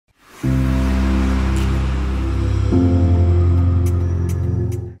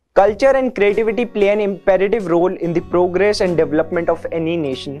Culture and creativity play an imperative role in the progress and development of any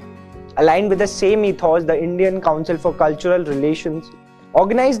nation. Aligned with the same ethos, the Indian Council for Cultural Relations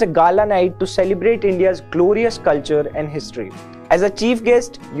organized a gala night to celebrate India's glorious culture and history. As a chief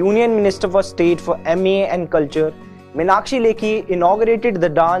guest, Union Minister for State for MEA and Culture, Meenakshi Lekhi inaugurated the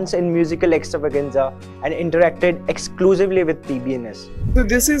dance and musical extravaganza and interacted exclusively with PBNS. So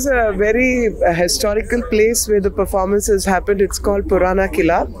this is a very historical place where the performances happened. It's called Purana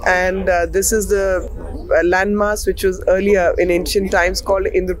Kila, and this is the landmass which was earlier in ancient times called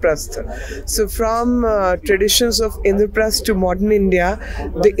Indraprastha. So from traditions of Indraprastha to modern India,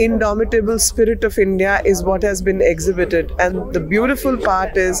 the indomitable spirit of India is what has been exhibited. And the beautiful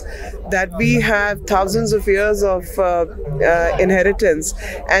part is that we have thousands of years of inheritance,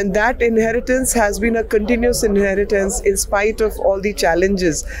 and that inheritance has been a continuous inheritance in spite of all the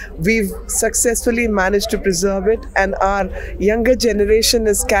challenges. We've successfully managed to preserve it, and our younger generation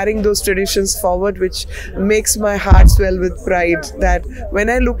is carrying those traditions forward, which makes my heart swell with pride. That when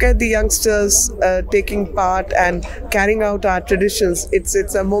I look at the youngsters taking part and carrying out our traditions, it's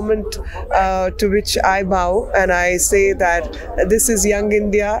a moment to which I bow and I say that this is young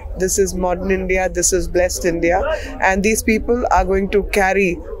India, this is modern India, this is blessed India, and these people are going to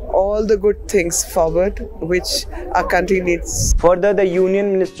carry all the good things forward which our country needs. Further, the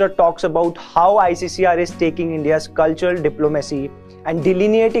Union Minister talks about how ICCR is taking India's cultural diplomacy and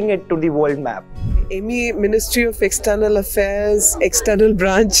delineating it to the world map. MEA Ministry of External Affairs external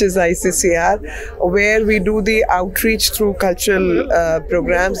branch is ICCR, where we do the outreach through cultural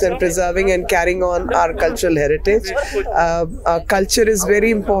programs and preserving and carrying on our cultural heritage. Culture is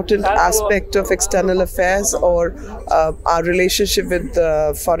very important aspect of external affairs or our relationship with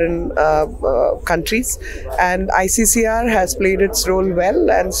foreign countries, and ICCR has played its role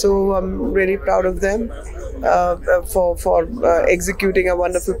well, and so I'm really proud of them for executing a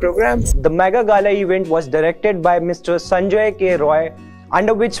wonderful program. The mega gala event was directed by Mr. Sanjay K. Roy,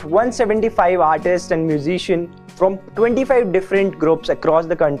 under which 175 artists and musicians from 25 different groups across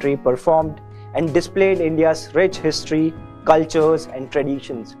the country performed and displayed India's rich history, cultures and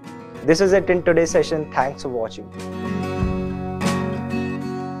traditions. This is it in today's session. Thanks for watching.